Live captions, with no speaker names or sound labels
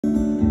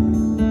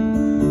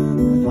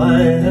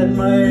I had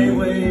my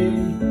way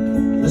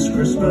this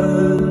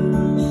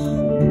Christmas,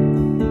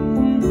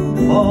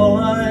 all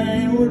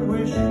I would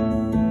wish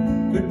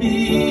could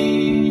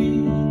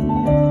be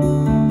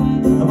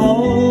of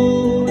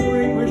all the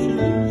great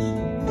wishes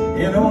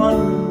in a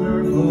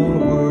wonderful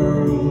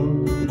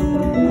world,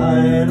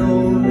 I'd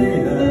only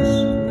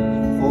ask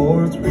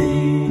for 3.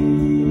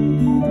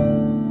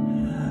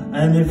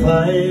 And if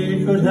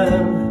I could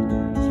have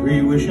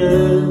 3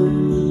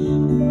 wishes,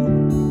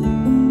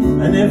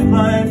 and if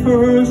my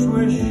first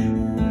wish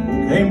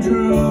came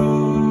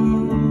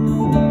true,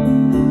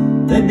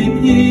 there'd be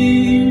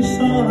peace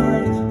on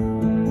earth,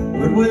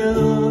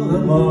 goodwill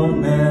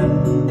among men,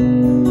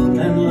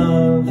 and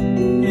love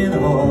in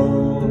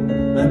all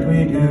that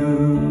we do.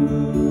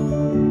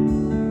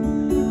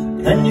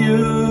 Can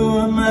you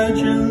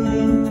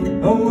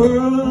imagine a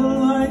world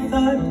like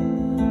that?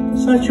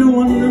 Such a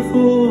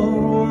wonderful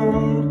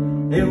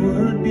world it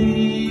would be.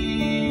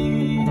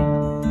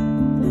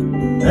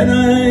 And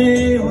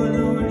I would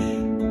wish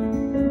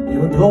it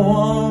would go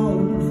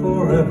on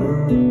forever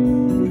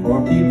for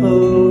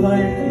people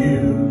like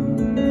you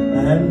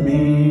and me.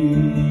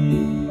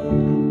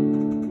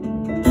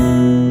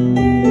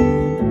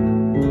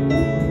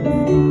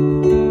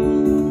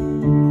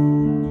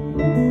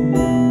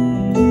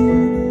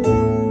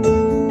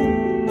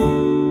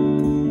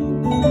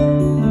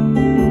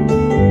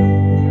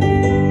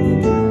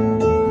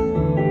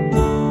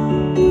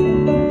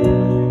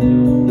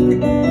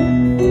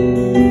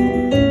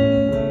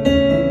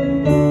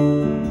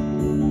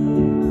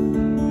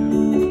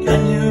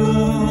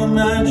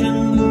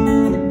 Imagine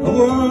a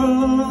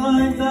world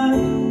like that,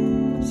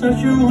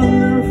 such a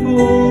wonderful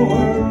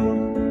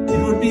world it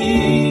would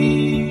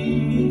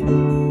be.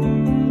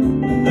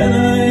 And then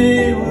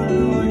I would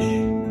wish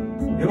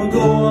it would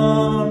go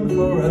on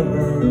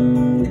forever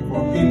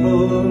for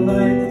people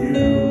like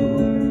you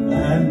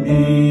and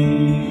me.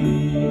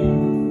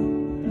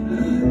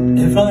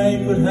 If I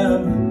could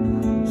have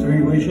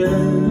 3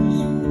 wishes,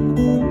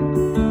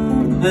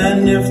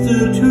 and if the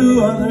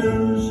 2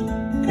 others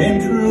came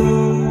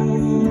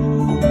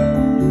true,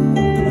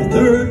 a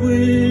 3rd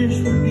wish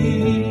would be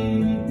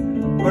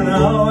for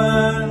now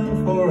and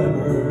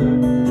forever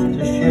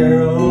to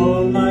share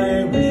all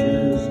my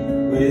wishes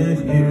with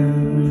you.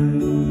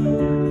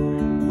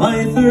 My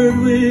 3rd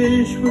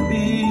wish would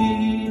be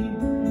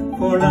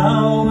for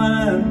now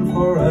and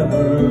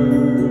forever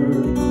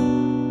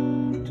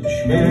to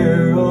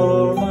share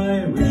all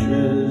my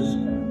wishes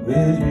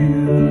with you.